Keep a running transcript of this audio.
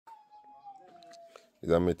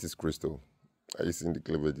is amethyst crystal. Are you seeing the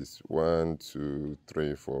cleavages? 1, 2,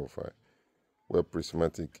 3, 4, 5. Where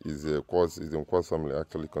prismatic is a quartz, is the quartz family,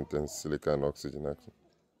 actually contains silica and oxygen. Actually,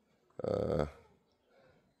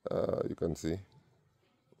 you can see.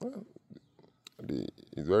 Well,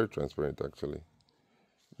 it's very transparent actually.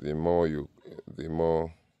 The more you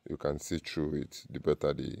can see through it, the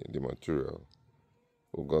better the material.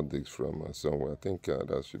 We got this from somewhere. I think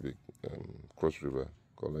that should be Cross River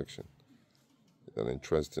collection. An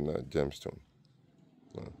interesting gemstone.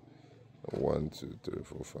 1, 2, 3,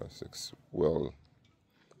 4, 5, 6. Well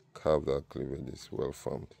carved out cleavages, well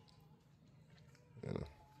formed. You know,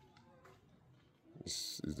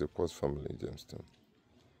 this is the Quartz family gemstone.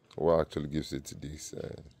 What actually gives it this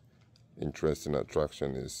interesting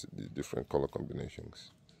attraction is the different color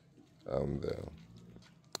combinations and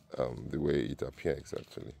the way it appears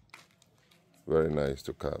actually. Very nice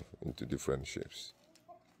to carve into different shapes.